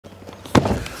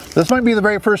This might be the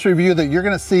very first review that you're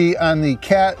going to see on the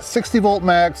Cat 60 volt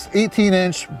max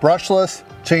 18-inch brushless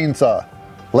chainsaw.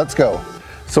 Let's go.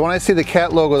 So when I see the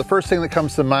Cat logo, the first thing that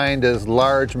comes to mind is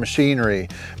large machinery.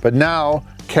 But now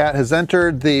Cat has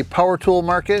entered the power tool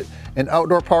market and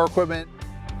outdoor power equipment.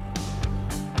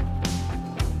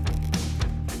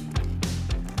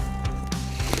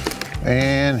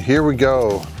 And here we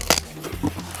go.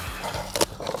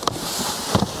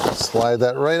 Slide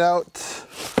that right out.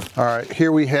 All right,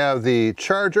 here we have the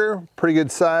charger, pretty good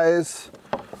size,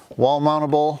 wall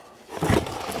mountable.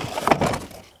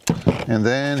 And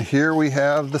then here we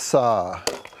have the saw.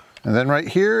 And then right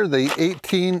here, the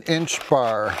 18-inch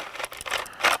bar.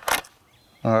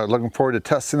 All right, looking forward to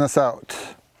testing this out.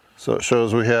 So it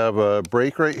shows we have a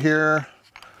brake right here.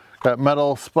 Got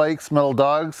metal spikes, metal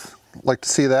dogs. Like to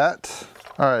see that.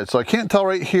 All right, so I can't tell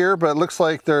right here, but it looks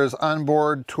like there's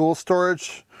onboard tool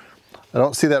storage. I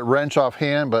don't see that wrench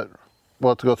offhand, but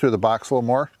we'll have to go through the box a little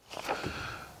more.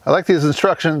 I like these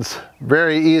instructions,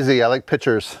 very easy. I like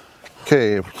pictures.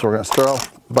 Okay, so we're gonna start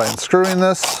off by unscrewing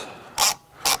this.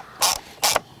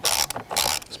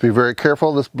 Just be very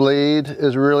careful, this blade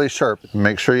is really sharp.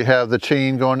 Make sure you have the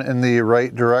chain going in the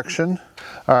right direction.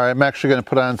 All right, I'm actually gonna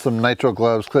put on some nitro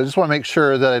gloves because I just wanna make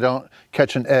sure that I don't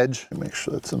catch an edge. Make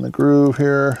sure it's in the groove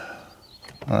here.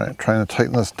 All right, trying to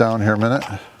tighten this down here a minute.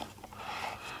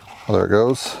 Oh, there it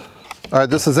goes. All right,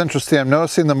 this is interesting. I'm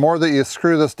noticing the more that you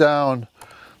screw this down,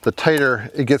 the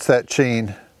tighter it gets that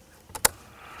chain.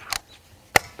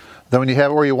 Then when you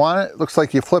have it where you want it, it looks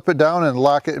like you flip it down and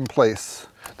lock it in place.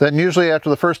 Then usually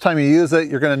after the first time you use it,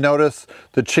 you're gonna notice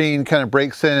the chain kind of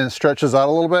breaks in and stretches out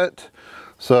a little bit.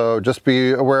 So just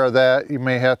be aware of that. You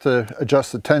may have to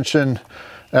adjust the tension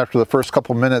after the first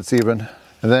couple minutes even.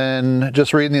 And then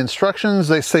just reading the instructions,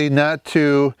 they say not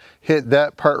to hit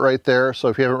that part right there. So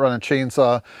if you haven't run a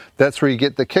chainsaw, that's where you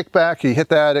get the kickback. You hit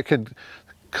that, it could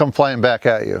come flying back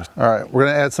at you. All right, we're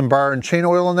gonna add some bar and chain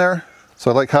oil in there. So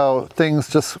I like how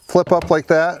things just flip up like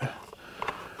that.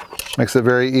 Makes it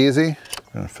very easy.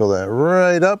 I'm gonna fill that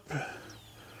right up,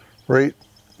 right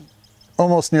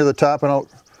almost near the top. I don't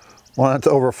want it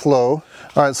to overflow.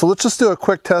 All right, so let's just do a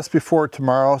quick test before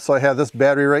tomorrow. So I have this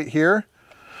battery right here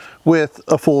with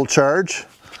a full charge.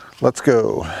 Let's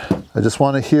go. I just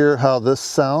want to hear how this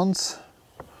sounds.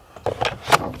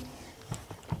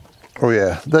 Oh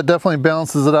yeah, that definitely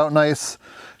balances it out nice,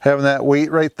 having that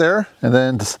weight right there. And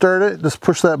then to start it, just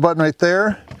push that button right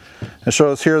there. It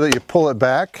shows here that you pull it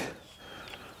back.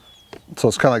 So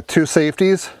it's kind of like two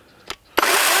safeties.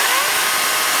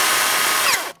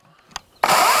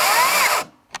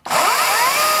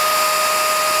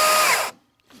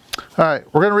 All right,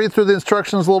 we're gonna read through the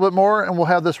instructions a little bit more and we'll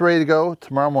have this ready to go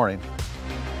tomorrow morning.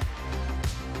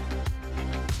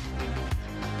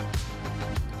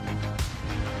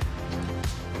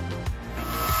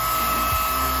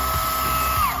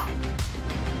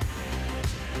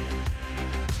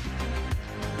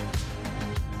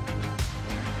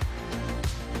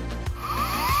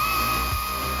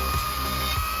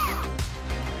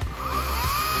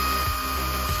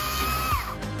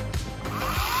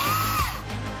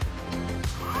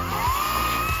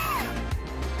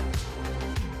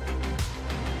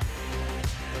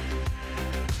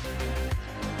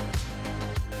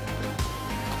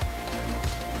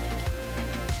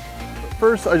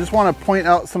 First, I just want to point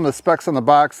out some of the specs on the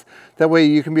box. That way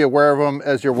you can be aware of them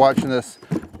as you're watching this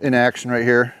in action right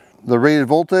here. The rated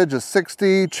voltage is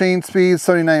 60, chain speed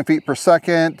 79 feet per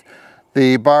second,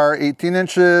 the bar 18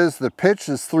 inches, the pitch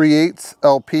is 3/8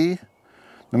 LP,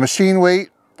 the machine weight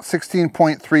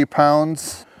 16.3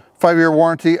 pounds, 5-year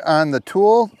warranty on the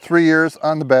tool, 3 years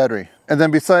on the battery. And then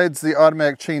besides the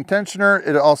automatic chain tensioner,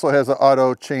 it also has an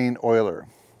auto chain oiler.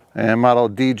 And model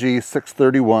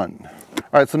DG631.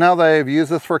 All right, so now that I've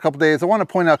used this for a couple days, I want to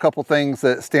point out a couple things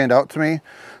that stand out to me.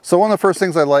 So one of the first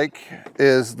things I like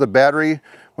is the battery.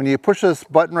 When you push this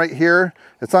button right here,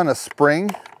 it's on a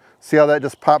spring. See how that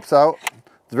just pops out?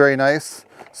 It's very nice.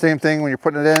 Same thing when you're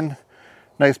putting it in.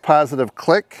 Nice positive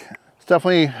click. It's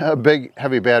definitely a big,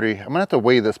 heavy battery. I'm gonna have to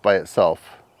weigh this by itself.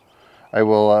 I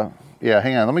will, yeah,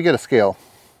 hang on, let me get a scale.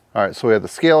 All right, so we have the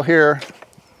scale here.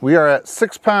 We are at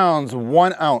 6 pounds,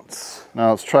 1 ounce. Now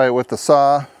let's try it with the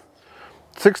saw.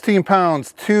 16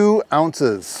 pounds, 2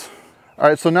 ounces. All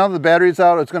right, so now the battery's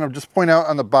out, it's gonna just point out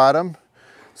on the bottom.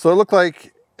 So it looked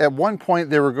like at one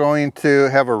point they were going to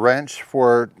have a wrench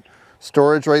for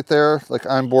storage right there, like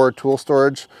onboard tool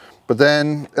storage. But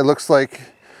then it looks like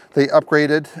they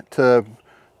upgraded to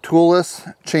toolless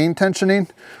chain tensioning.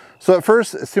 So at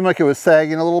first it seemed like it was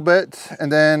sagging a little bit,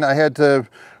 and then I had to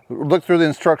looked through the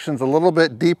instructions a little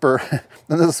bit deeper,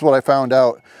 and this is what I found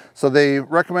out. So they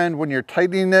recommend when you're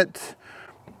tightening it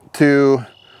to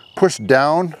push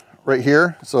down right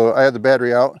here. So I have the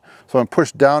battery out, so I'm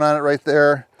push down on it right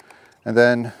there, and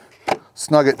then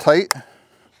snug it tight.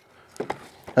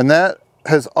 And that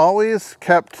has always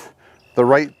kept the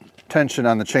right tension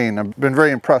on the chain. I've been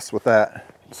very impressed with that.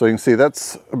 So you can see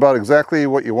that's about exactly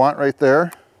what you want right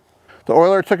there. The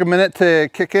oiler took a minute to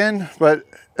kick in, but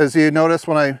as you notice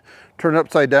when I turned it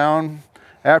upside down,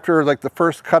 after like the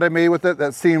first cut I made with it,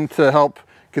 that seemed to help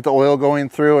get the oil going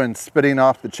through and spitting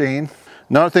off the chain.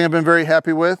 Another thing I've been very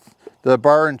happy with, the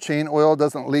bar and chain oil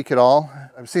doesn't leak at all.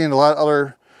 I've seen a lot of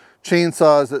other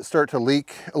chainsaws that start to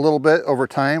leak a little bit over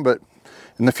time, but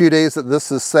in the few days that this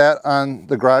has sat on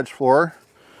the garage floor,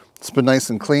 it's been nice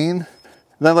and clean.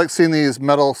 And I like seeing these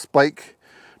metal spike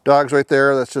dogs right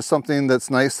there. That's just something that's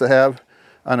nice to have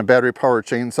on a battery powered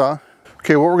chainsaw.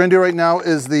 Okay, what we're gonna do right now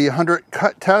is the 100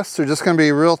 cut test. They're just gonna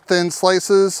be real thin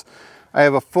slices. I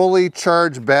have a fully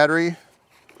charged battery.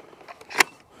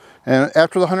 And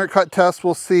after the 100 cut test,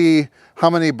 we'll see how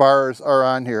many bars are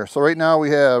on here. So right now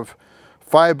we have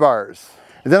 5 bars.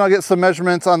 And then I'll get some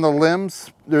measurements on the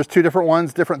limbs. There's 2 different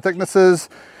ones, different thicknesses.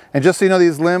 And just so you know,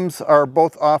 these limbs are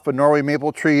both off a Norway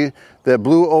maple tree that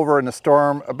blew over in a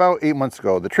storm about 8 months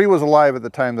ago. The tree was alive at the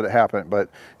time that it happened, but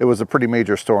it was a pretty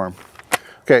major storm.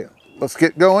 Okay, let's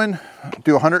get going.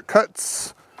 Do 100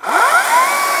 cuts.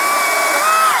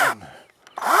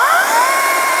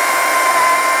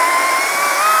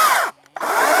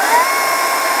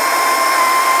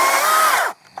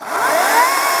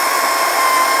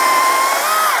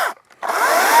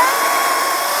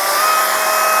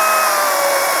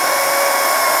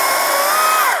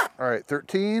 All right,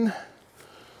 13.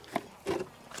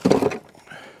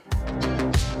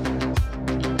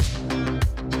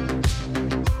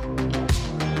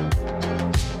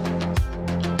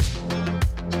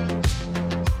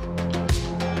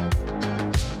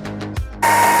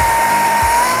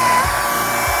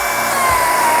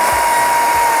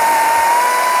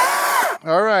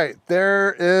 All right,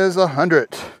 there is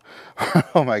 100.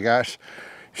 Oh my gosh.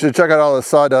 You should check out all the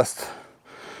sawdust.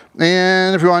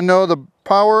 And if you want to know the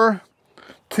power,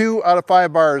 2 out of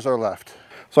 5 bars are left.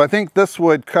 So I think this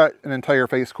would cut an entire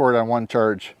face cord on one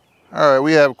charge. All right,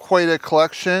 we have quite a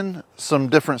collection, some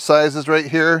different sizes right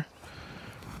here.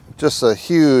 Just a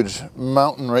huge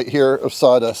mountain right here of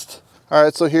sawdust. All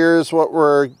right, so here's what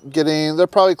we're getting. They're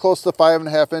probably close to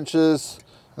 5.5 inches.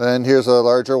 Then here's a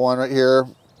larger one right here,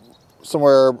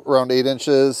 somewhere around 8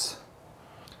 inches.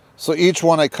 So each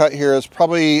one I cut here is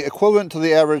probably equivalent to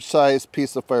the average size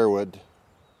piece of firewood.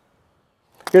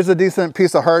 Here's a decent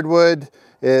piece of hardwood.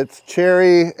 It's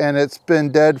cherry and it's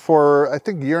been dead for I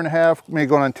think a year and a half, maybe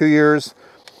going on 2 years.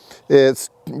 It's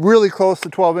really close to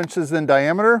 12 inches in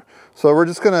diameter. So we're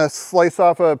just gonna slice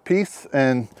off a piece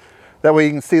and that way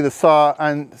you can see the saw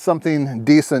on something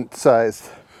decent sized.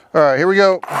 All right, here we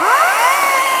go.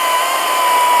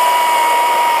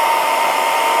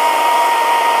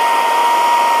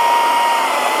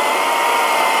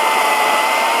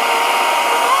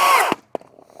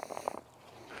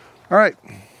 All right,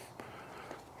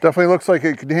 definitely looks like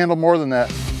it could handle more than that.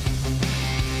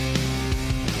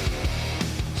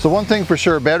 So one thing for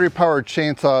sure, battery powered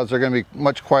chainsaws are gonna be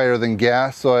much quieter than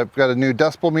gas. So I've got a new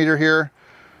decibel meter here.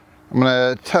 I'm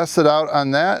gonna test it out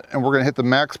on that and we're gonna hit the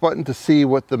max button to see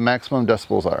what the maximum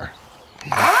decibels are.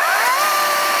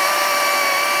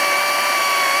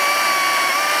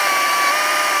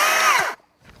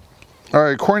 All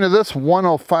right, according to this,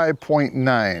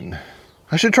 105.9.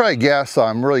 I should try a gas saw.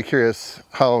 I'm really curious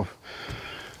how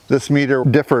this meter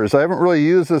differs. I haven't really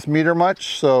used this meter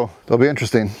much, so it'll be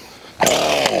interesting.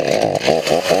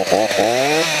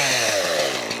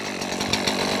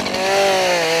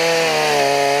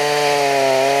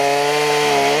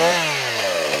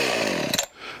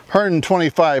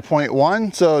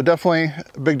 125.1, so definitely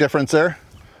a big difference there.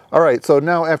 All right, so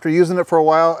now after using it for a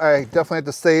while, I definitely have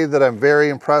to say that I'm very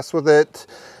impressed with it.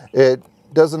 It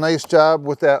does a nice job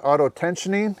with that auto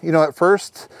tensioning. You know, at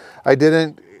first I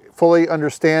didn't fully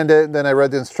understand it. Then I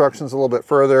read the instructions a little bit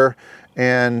further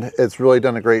and it's really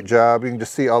done a great job. You can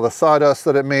just see all the sawdust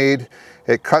that it made.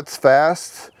 It cuts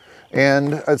fast.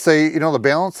 And I'd say, you know, the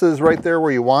balance is right there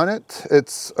where you want it.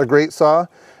 It's a great saw.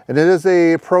 And it is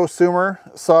a prosumer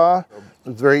saw.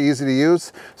 It's very easy to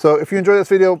use. So if you enjoyed this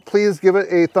video, please give it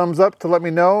a thumbs up to let me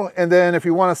know. And then if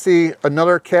you want to see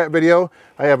another cat video,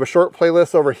 I have a short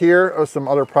playlist over here of some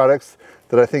other products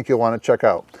that I think you'll want to check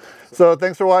out. So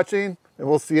thanks for watching, and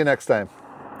we'll see you next time.